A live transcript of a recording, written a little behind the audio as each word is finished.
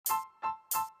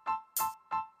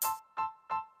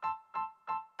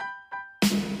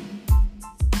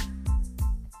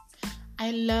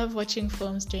I love watching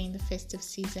films during the festive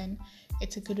season.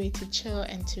 It's a good way to chill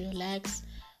and to relax.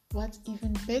 What's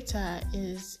even better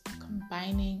is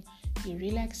combining your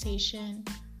relaxation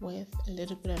with a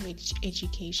little bit of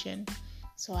education.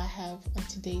 So I have on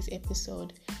today's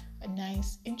episode a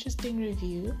nice, interesting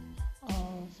review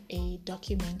of a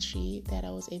documentary that I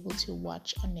was able to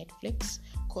watch on Netflix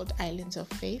called Islands of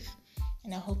Faith.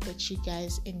 And I hope that you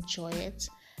guys enjoy it.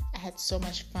 I had so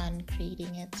much fun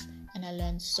creating it and I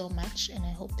learned so much, and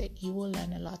I hope that you will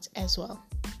learn a lot as well.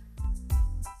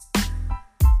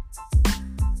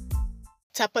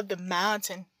 Top of the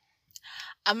mountain.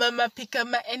 I'm on my peak of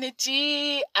my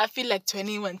energy. I feel like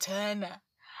 21 Turner.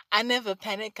 I never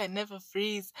panic, I never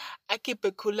freeze. I keep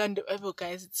it cool on the weather,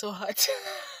 guys. It's so hot.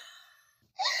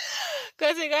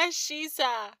 Because it got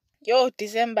shisa.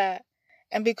 December.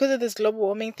 And because of this global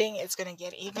warming thing, it's going to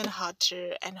get even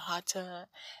hotter and hotter.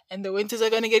 And the winters are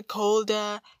going to get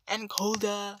colder and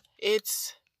colder.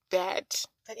 It's bad.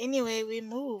 But anyway, we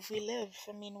move, we live.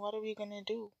 I mean, what are we going to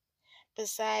do?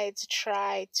 Besides,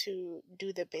 try to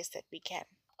do the best that we can.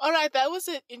 All right, that was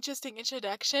an interesting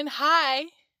introduction. Hi.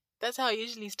 That's how I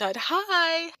usually start.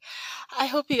 Hi. I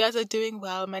hope you guys are doing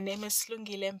well. My name is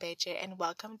Slungile Mbeje, and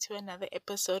welcome to another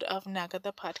episode of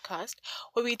NakaThePodcast,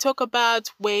 where we talk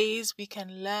about ways we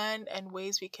can learn and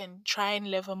ways we can try and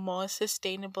live a more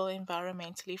sustainable,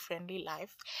 environmentally friendly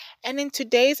life. And in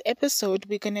today's episode,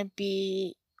 we're going to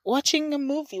be watching a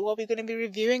movie. We're going to be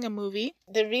reviewing a movie.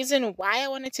 The reason why I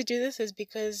wanted to do this is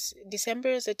because December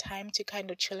is a time to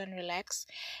kind of chill and relax,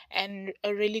 and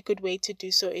a really good way to do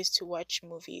so is to watch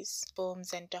movies,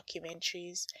 films and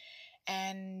documentaries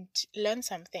and learn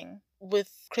something. With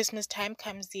Christmas time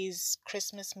comes these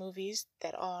Christmas movies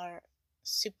that are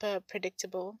super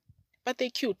predictable, but they're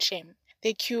cute, shame.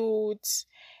 They're cute.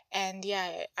 And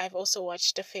yeah, I've also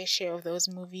watched a fair share of those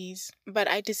movies. But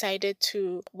I decided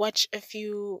to watch a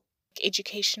few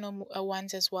educational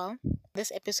ones as well.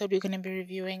 This episode, we're going to be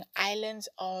reviewing Islands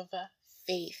of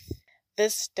Faith.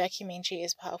 This documentary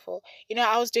is powerful. You know,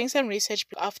 I was doing some research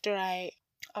after I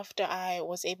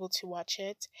was able to watch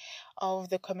it, of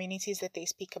the communities that they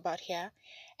speak about here.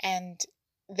 And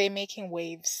they're making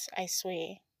waves, I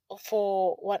swear.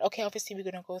 For what, okay, obviously we're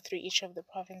going to go through each of the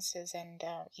provinces and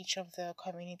each of the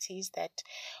communities that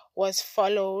was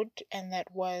followed and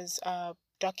that was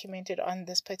documented on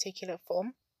this particular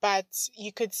film. But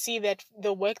you could see that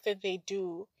the work that they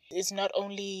do is not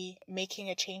only making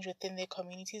a change within their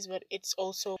communities, but it's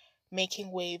also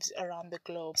making waves around the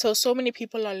globe. So many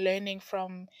people are learning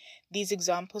from these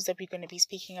examples that we're going to be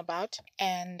speaking about.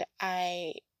 And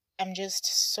I am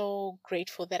just so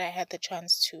grateful that I had the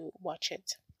chance to watch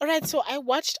it. Alright, so I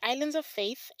watched Islands of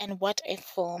Faith, and what a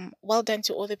film. Well done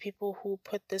to all the people who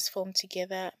put this film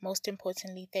together. Most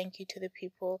importantly, thank you to the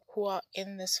people who are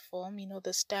in this film. You know,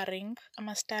 the starring.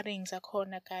 I'm starrings are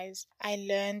corner, guys. I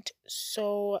learned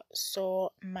so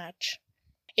much.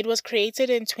 It was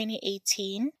created in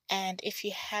 2018, and if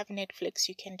you have Netflix,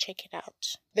 you can check it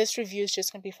out. This review is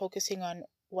just going to be focusing on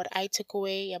what I took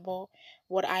away, about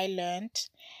what I learned,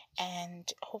 and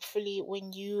hopefully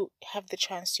when you have the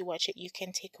chance to watch it, you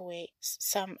can take away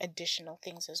some additional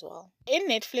things as well. In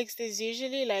Netflix, there's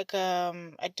usually like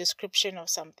a description of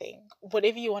something.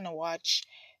 Whatever you want to watch,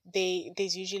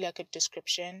 there's usually like a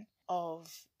description of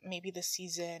maybe the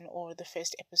season or the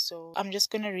first episode. I'm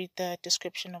just going to read the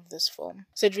description of this film.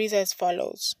 So it reads as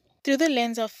follows. Through the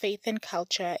lens of faith and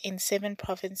culture in 7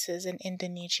 provinces in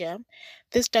Indonesia,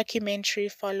 this documentary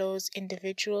follows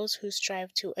individuals who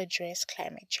strive to address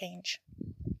climate change.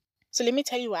 So let me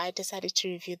tell you why I decided to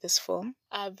review this film.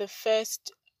 The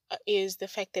first is the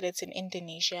fact that it's in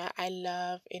Indonesia. I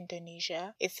love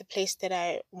Indonesia. It's a place that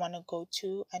I want to go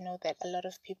to. I know that a lot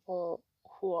of people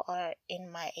who are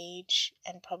in my age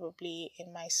and probably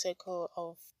in my circle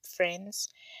of friends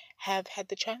have had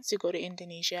the chance to go to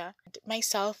Indonesia.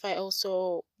 Myself, I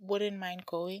also wouldn't mind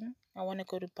going. I want to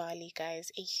go to Bali,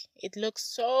 guys. It looks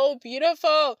so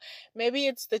beautiful. Maybe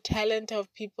it's the talent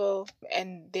of people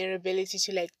and their ability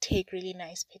to like take really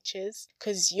nice pictures,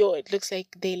 because it looks like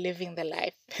they're living the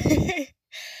life.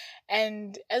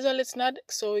 And as well, it's not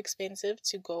so expensive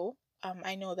to go.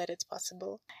 I know that it's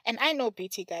possible. And I know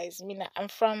beauty, guys. I mean, I'm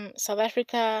from South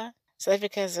Africa. South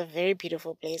Africa is a very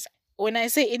beautiful place. When I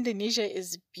say Indonesia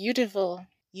is beautiful,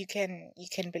 you can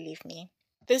believe me.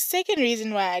 The second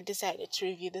reason why I decided to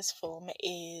review this film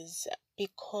is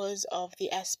because of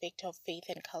the aspect of faith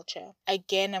and culture.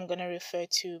 Again, I'm going to refer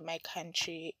to my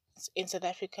country. In South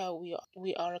Africa,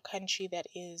 we are a country that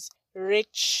is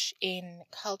rich in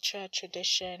culture,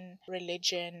 tradition,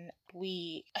 religion.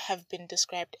 We have been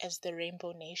described as the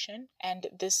Rainbow Nation, and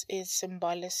this is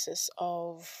symbolisis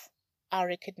of our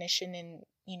recognition in,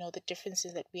 the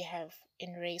differences that we have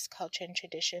in race, culture, and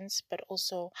traditions, but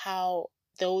also how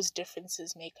those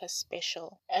differences make us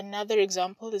special. Another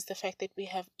example is the fact that we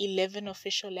have 11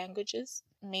 official languages.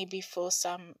 Maybe for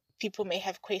some people may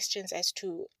have questions as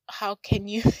to how can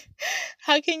you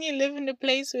how can you live in a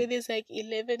place where there's like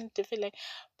 11 different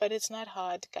but it's not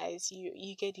hard, guys.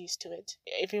 You get used to it.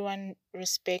 Everyone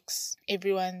respects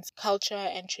everyone's culture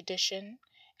and tradition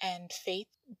and faith.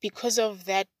 Because of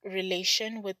that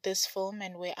relation with this film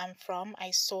and where I'm from,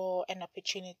 I saw an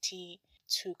opportunity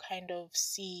to kind of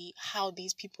see how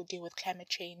these people deal with climate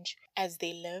change as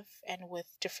they live and with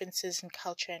differences in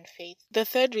culture and faith. The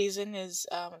third reason is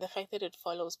the fact that it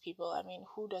follows people. I mean,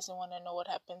 who doesn't want to know what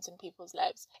happens in people's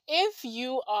lives? If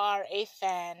you are a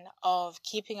fan of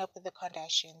Keeping Up with the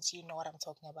Kardashians, you know what I'm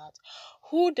talking about.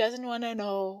 Who doesn't want to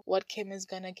know what Kim is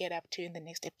going to get up to in the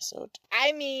next episode?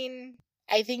 I mean,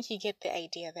 I think you get the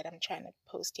idea that I'm trying to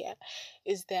post here,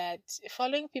 is that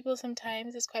following people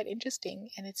sometimes is quite interesting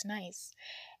and it's nice.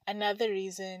 Another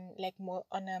reason, like more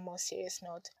on a more serious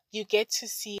note, you get to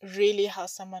see really how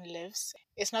someone lives.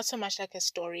 It's not so much like a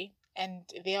story and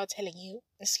they are telling you,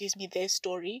 their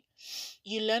story.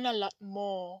 You learn a lot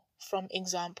more from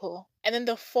example. And then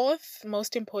the fourth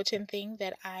most important thing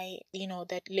that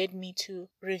that led me to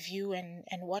review and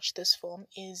watch this film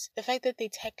is the fact that they're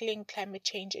tackling climate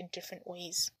change in different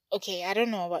ways. Okay, I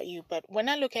don't know about you, but when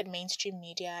I look at mainstream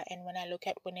media and when I look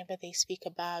at whenever they speak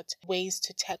about ways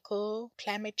to tackle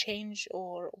climate change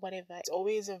or whatever, it's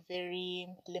always a very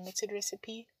limited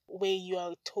recipe where you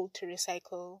are told to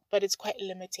recycle, but it's quite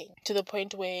limiting to the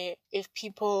point where if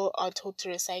people are told to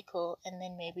recycle and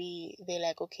then maybe they're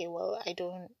like, okay, well, I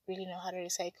don't really know how to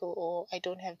recycle, or I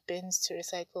don't have bins to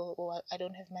recycle, or I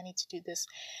don't have money to do this,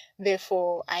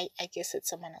 therefore I guess it's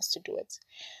someone else to do it.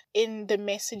 In the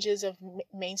messages of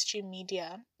mainstream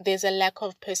media, there's a lack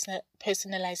of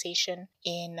personalization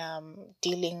in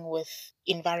dealing with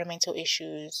environmental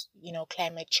issues,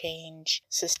 climate change,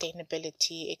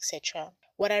 sustainability, etc.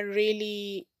 What I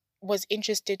really was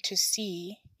interested to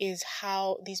see is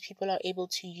how these people are able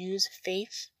to use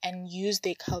faith and use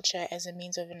their culture as a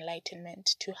means of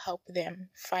enlightenment to help them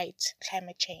fight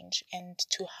climate change and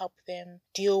to help them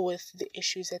deal with the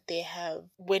issues that they have.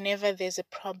 Whenever there's a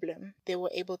problem, they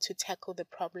were able to tackle the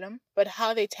problem, but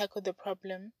how they tackle the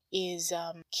problem is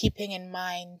keeping in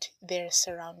mind their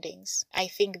surroundings. I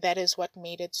think that is what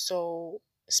made it so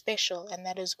special, and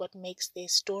that is what makes their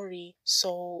story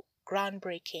so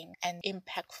groundbreaking and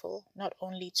impactful, not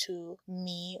only to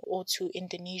me or to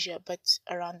Indonesia, but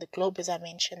around the globe, as I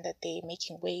mentioned, that they're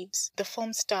making waves. The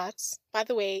film starts. By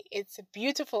the way, it's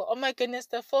beautiful. Oh my goodness,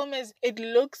 it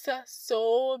looks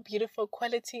so beautiful.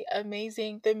 Quality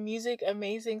amazing. The music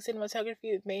amazing.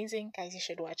 Cinematography amazing. Guys, you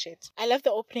should watch it. I love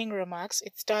the opening remarks.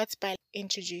 It starts by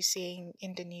introducing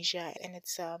Indonesia and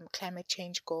its climate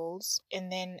change goals. And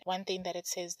then one thing that it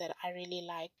says that I really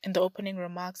like in the opening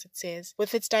remarks, it says,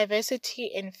 with its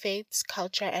diversity in faiths,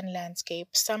 culture, and landscape,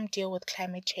 some deal with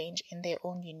climate change in their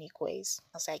own unique ways.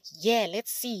 I was like, yeah,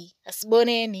 let's see.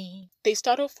 Asboneni. They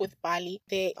start off with Bali.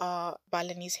 They are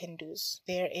Balinese Hindus.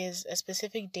 There is a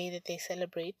specific day that they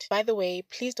celebrate. By the way,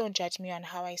 please don't judge me on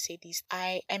how I say these.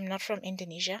 I am not from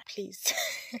Indonesia, please.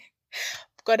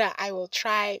 God, I will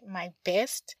try my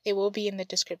best. They will be in the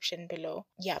description below.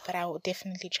 Yeah, but I will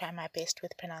definitely try my best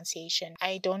with pronunciation.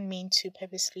 I don't mean to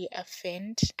purposely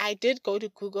offend. I did go to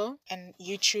Google and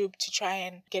YouTube to try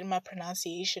and get my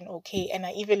pronunciation okay, and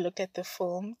I even looked at the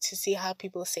film to see how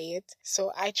people say it.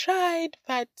 So I tried,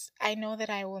 but I know that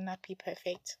I will not be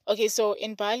perfect. Okay, so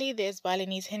in Bali, there's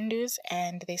Balinese Hindus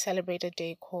and they celebrate a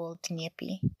day called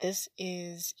Nyepi. This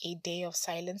is a day of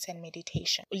silence and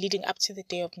meditation. Leading up to the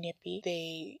day of Nyepi,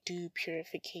 they do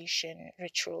purification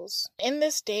rituals. In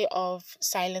this day of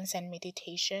silence and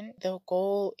meditation, the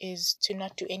goal is to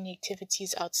not do any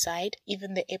activities outside.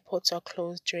 Even the airports are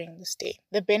closed during this day.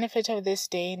 The benefit of this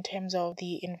day in terms of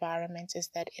the environment is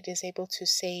that it is able to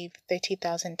save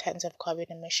 30,000 tons of carbon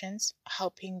emissions,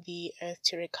 helping the earth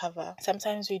to recover.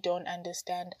 Sometimes we don't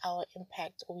understand our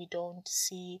impact, or we don't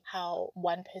see how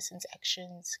one person's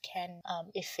actions can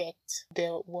affect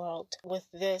the world. With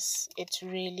this, it's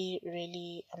really, really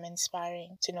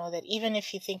inspiring to know that even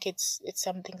if you think it's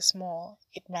something small,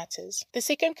 it matters. The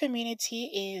second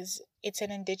community is It's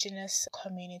an indigenous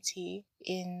community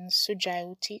in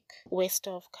Sujaiutik, west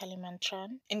of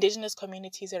Kalimantan. Indigenous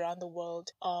communities around the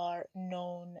world are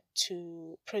known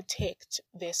to protect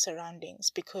their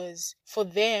surroundings because for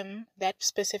them, that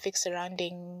specific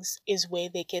surroundings is where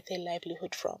they get their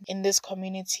livelihood from. In this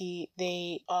community,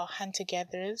 they are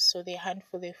hunter-gatherers, so they hunt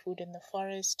for their food in the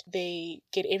forest. They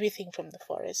get everything from the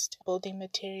forest: building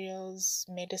materials,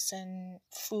 medicine,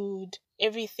 food.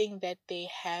 Everything that they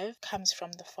have comes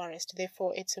from the forest.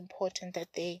 Therefore, it's important that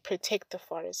they protect the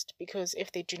forest, because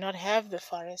if they do not have the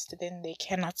forest, then they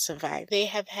cannot survive. They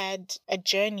have had a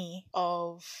journey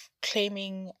of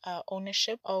claiming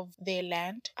ownership of their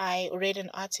land. I read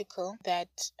an article that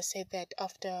said that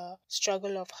after a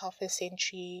struggle of half a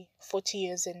century, 40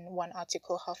 years in one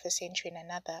article, half a century in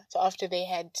another, so after they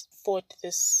had fought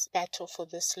this battle for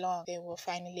this long, they were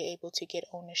finally able to get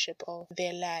ownership of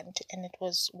their land, and it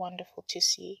was wonderful to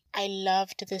see. I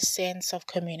loved the sense of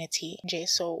community.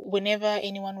 So whenever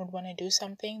anyone would want to do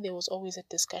something, there was always a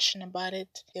discussion about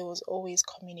it. There was always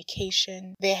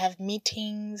communication. They have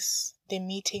meetings. The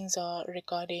meetings are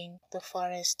regarding the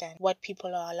forest and what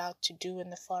people are allowed to do in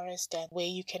the forest and where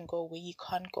you can go, where you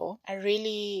can't go. I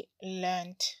really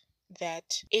learned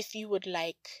that if you would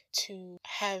like to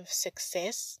have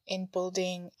success in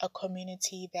building a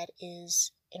community that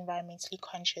is environmentally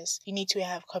conscious, you need to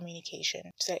have communication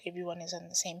so that everyone is on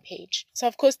the same page. So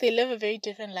of course they live a very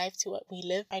different life to what we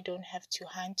live. I don't have to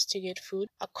hunt to get food.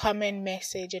 A common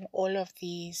message in all of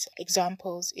these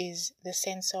examples is the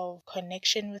sense of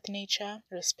connection with nature,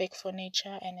 respect for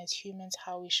nature, and as humans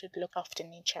how we should look after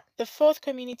nature. The fourth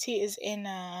community is in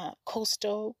a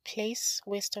coastal place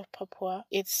west of Papua.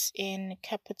 It's in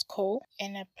Kapitko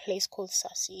in a place called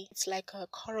Sasi. It's like a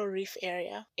coral reef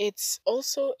area. It's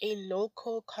also a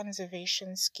local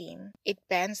conservation scheme. It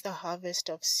bans the harvest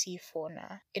of sea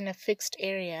fauna in a fixed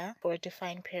area for a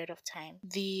defined period of time.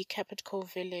 The Kapitko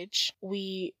village,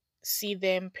 we see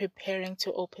them preparing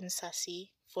to open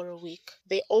Sasi for a week.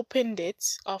 They opened it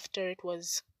after it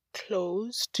was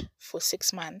closed for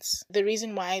 6 months. The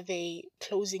reason why they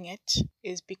closing it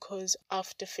is because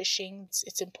after fishing,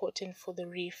 it's important for the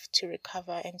reef to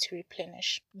recover and to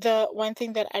replenish. The one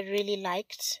thing that I really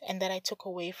liked and that I took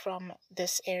away from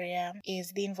this area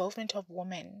is the involvement of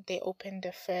women. They opened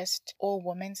the first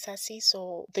all-women Sasi,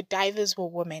 so the divers were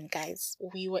women, guys.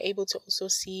 We were able to also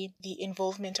see the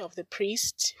involvement of the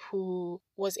priest who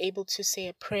was able to say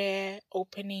a prayer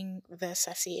opening the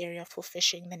Sasi area for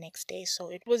fishing the next day. So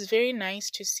it was very nice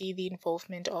to see the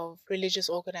involvement of religious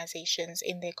organizations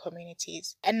in their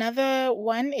communities. Another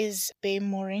one is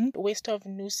Bemuring, west of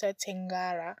Nusa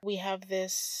Tenggara. We have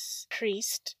this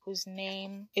priest whose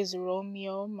name is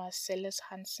Romeo Marcellus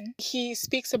Hansen. He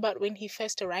speaks about when he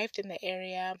first arrived in the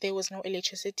area, there was no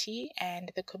electricity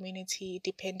and the community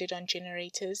depended on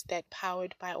generators that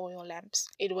powered by oil lamps.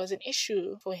 It was an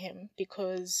issue for him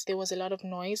because there was a lot of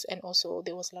noise and also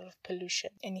there was a lot of pollution.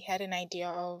 And he had an idea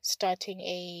of starting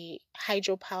a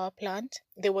hydropower plant.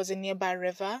 There was a nearby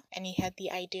river and he had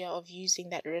the idea of using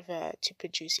that river to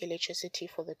produce electricity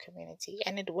for the community,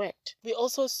 and it worked. We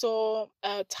also saw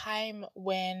a time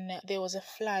when there was a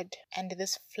flood, and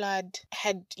this flood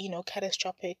had,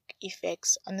 catastrophic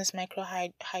effects on this micro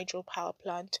hydropower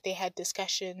plant. They had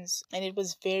discussions and it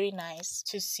was very nice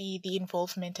to see the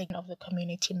involvement of the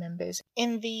community members.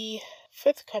 In the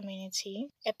fifth community,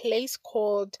 a place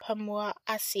called Pamua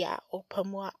Asia or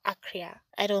Pamua Akria.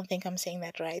 I don't think I'm saying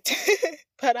that right,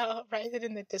 but I'll write it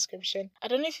in the description. I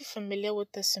don't know if you're familiar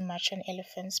with the Sumatran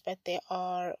elephants, but they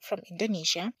are from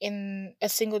Indonesia. In a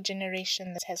single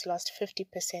generation that has lost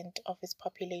 50% of its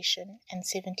population and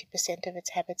 70% of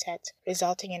its habitat,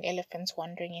 resulting in elephants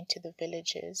wandering into the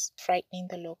villages, frightening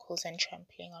the locals and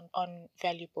trampling on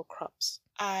valuable crops.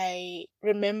 I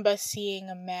remember seeing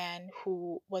a man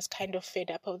who was kind of fed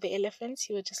up of the elephants.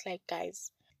 He was just like,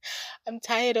 guys, I'm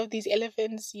tired of these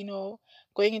elephants,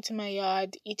 going into my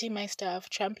yard, eating my stuff,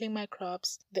 trampling my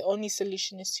crops. The only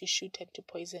solution is to shoot and to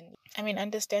poison. I mean,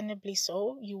 understandably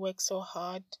so. You work so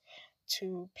hard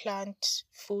to plant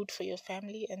food for your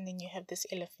family, and then you have this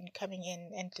elephant coming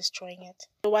in and destroying it.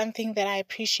 The one thing that I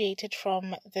appreciated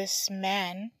from this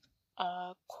man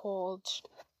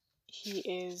he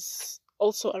is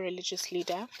also a religious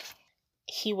leader.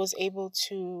 He was able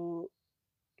to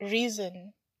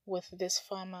reason with this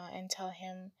farmer and tell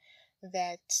him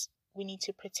that we need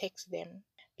to protect them,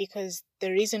 because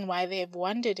the reason why they have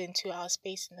wandered into our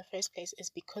space in the first place is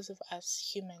because of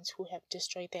us humans who have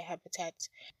destroyed their habitat.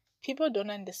 People don't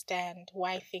understand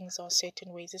why things are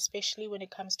certain ways, especially when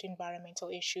it comes to environmental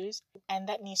issues, and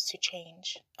that needs to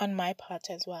change on my part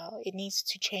as well. It needs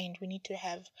to change. We need to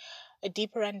have a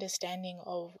deeper understanding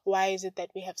of why is it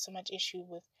that we have so much issue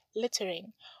with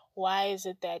littering? Why is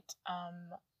it that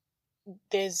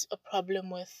there's a problem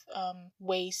with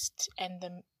waste and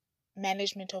the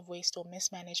management of waste or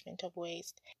mismanagement of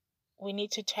waste? We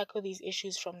need to tackle these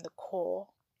issues from the core.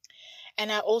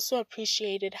 And I also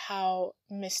appreciated how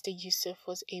Mr. Yusuf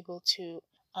was able to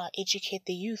educate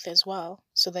the youth as well,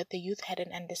 so that the youth had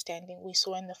an understanding. We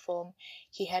saw in the film,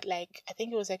 he had like, I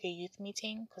think it was like a youth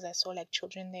meeting, because I saw like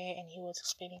children there, and he was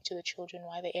explaining to the children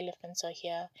why the elephants are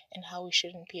here and how we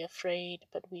shouldn't be afraid,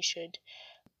 but we should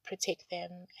protect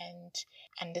them and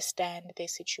understand their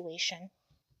situation.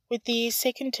 With the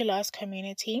second to last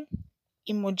community,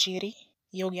 Imojiri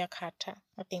Yogyakarta,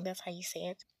 I think that's how you say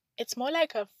it. It's more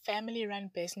like a family run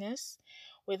business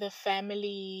where the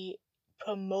family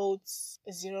promotes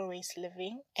zero waste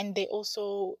living, and they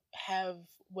also have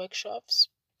workshops,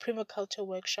 permaculture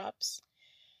workshops,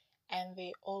 and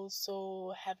they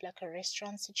also have like a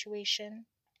restaurant situation,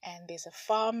 and there's a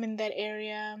farm in that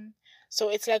area. So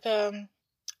it's like a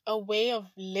way of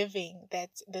living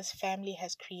that this family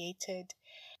has created,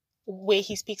 where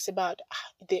he speaks about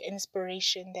the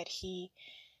inspiration that he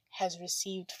has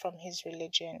received from his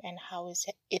religion and how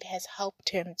it has helped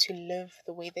him to live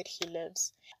the way that he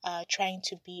lives, trying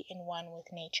to be in one with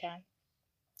nature.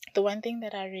 The one thing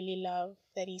that I really love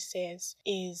that he says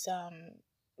is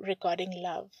regarding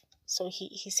love. So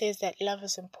he says that love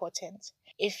is important.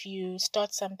 If you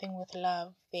start something with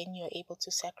love, then you're able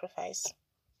to sacrifice.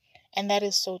 And that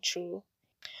is so true.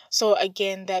 So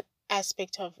again, that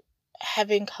aspect of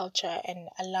having culture and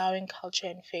allowing culture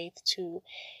and faith to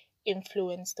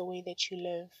influence the way that you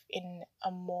live in a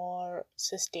more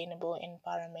sustainable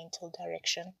environmental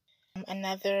direction.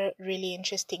 Another really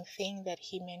interesting thing that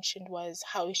he mentioned was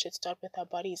how we should start with our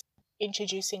bodies,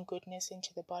 introducing goodness into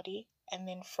the body, and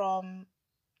then from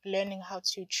learning how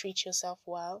to treat yourself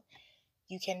well,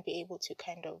 you can be able to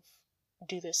kind of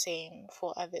do the same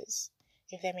for others,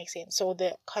 if that makes sense. So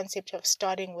the concept of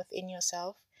starting within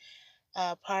yourself,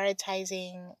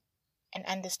 prioritizing and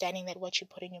understanding that what you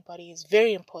put in your body is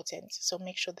very important. So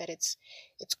make sure that it's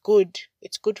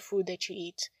good food that you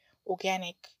eat,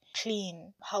 organic,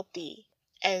 clean, healthy,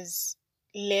 as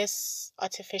less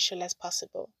artificial as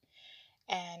possible.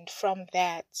 And from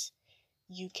that,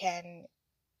 you can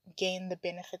gain the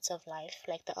benefits of life,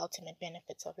 like the ultimate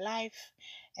benefits of life,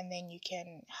 and then you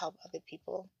can help other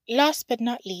people. Last but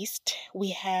not least,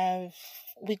 we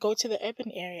go to the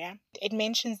urban area. It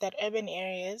mentions that urban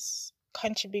areas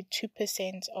contribute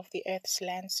 2% of the Earth's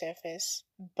land surface,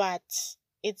 but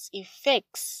its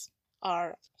effects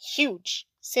are huge,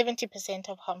 70%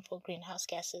 of harmful greenhouse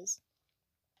gases.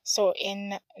 So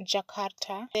in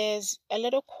Jakarta, there's a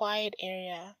little quiet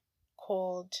area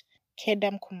called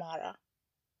Kedam Kumara.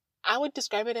 I would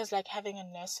describe it as like having a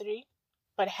nursery,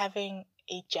 but having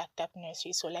a jacked up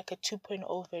nursery. So like a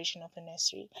 2.0 version of a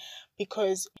nursery,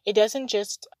 because it doesn't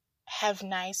just have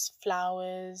nice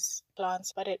flowers,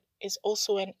 plants, but it is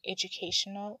also an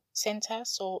educational center.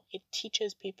 So it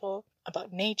teaches people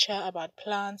about nature, about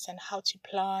plants and how to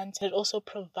plant. It also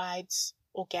provides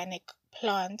organic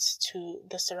plants to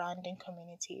the surrounding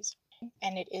communities.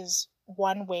 And it is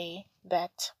one way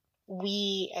that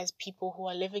we as people who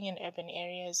are living in urban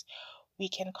areas, we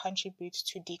can contribute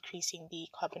to decreasing the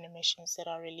carbon emissions that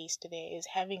are released there, is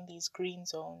having these green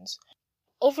zones.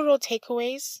 Overall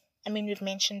takeaways, I mean, we've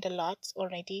mentioned a lot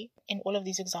already. In all of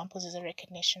these examples is a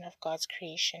recognition of God's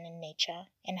creation in nature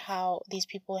and how these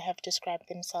people have described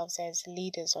themselves as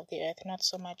leaders of the earth, not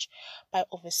so much by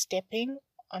overstepping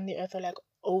on the earth or like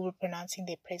overpronouncing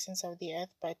their presence of the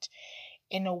earth, but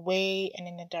in a way and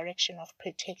in a direction of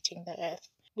protecting the earth.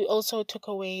 We also took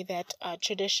away that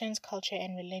traditions, culture,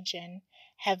 and religion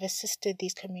have assisted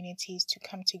these communities to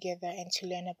come together and to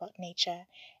learn about nature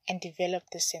and develop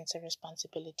this sense of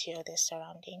responsibility of their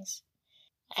surroundings.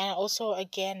 And I also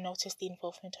again noticed the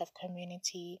involvement of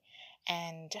community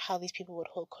and how these people would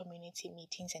hold community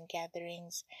meetings and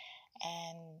gatherings,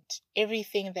 and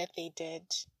everything that they did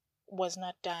was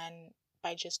not done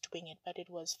by just doing it, but it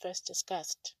was first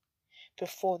discussed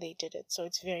before they did it. So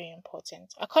it's very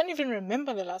important. I can't even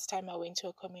remember the last time I went to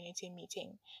a community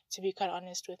meeting, to be quite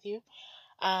honest with you.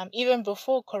 Even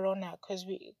before Corona, because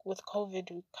with COVID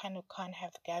we kind of can't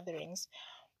have gatherings.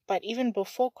 But even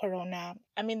before Corona,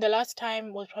 I mean, the last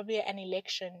time was probably an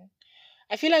election.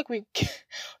 I feel like we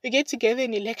we get together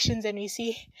in elections and we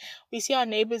see our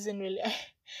neighbors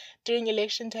during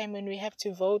election time when we have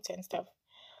to vote and stuff,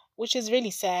 which is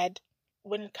really sad.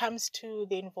 When it comes to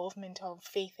the involvement of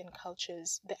faith and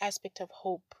cultures, the aspect of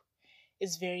hope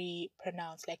is very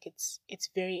pronounced, like it's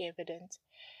very evident.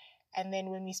 And then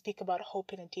when we speak about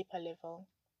hope in a deeper level,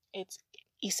 It's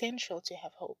essential to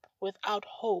have hope. Without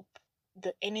hope,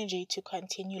 the energy to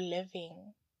continue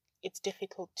living, it's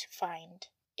difficult to find.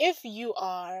 If you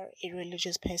are a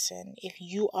religious person, if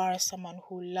you are someone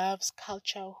who loves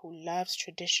culture, who loves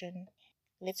tradition,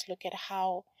 let's look at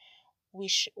how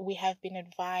we have been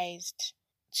advised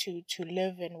to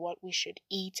live, and what we should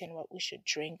eat and what we should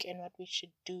drink and what we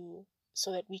should do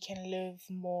so that we can live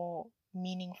more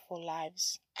meaningful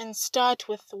lives. And start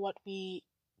with what we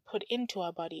put into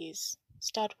our bodies.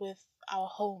 Start with our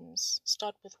homes.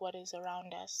 Start with what is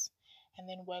around us, and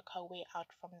then work our way out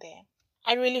from there.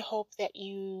 I really hope that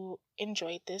you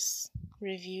enjoyed this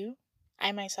review.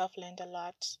 I myself learned a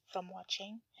lot from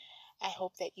watching. I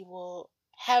hope that you will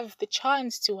have the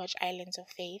chance to watch Islands of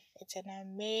Faith. It's an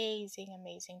amazing,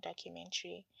 amazing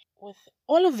documentary. With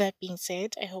all of that being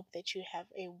said, I hope that you have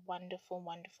a wonderful,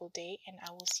 wonderful day, and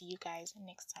I will see you guys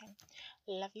next time.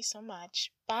 Love you so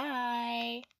much.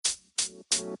 Bye.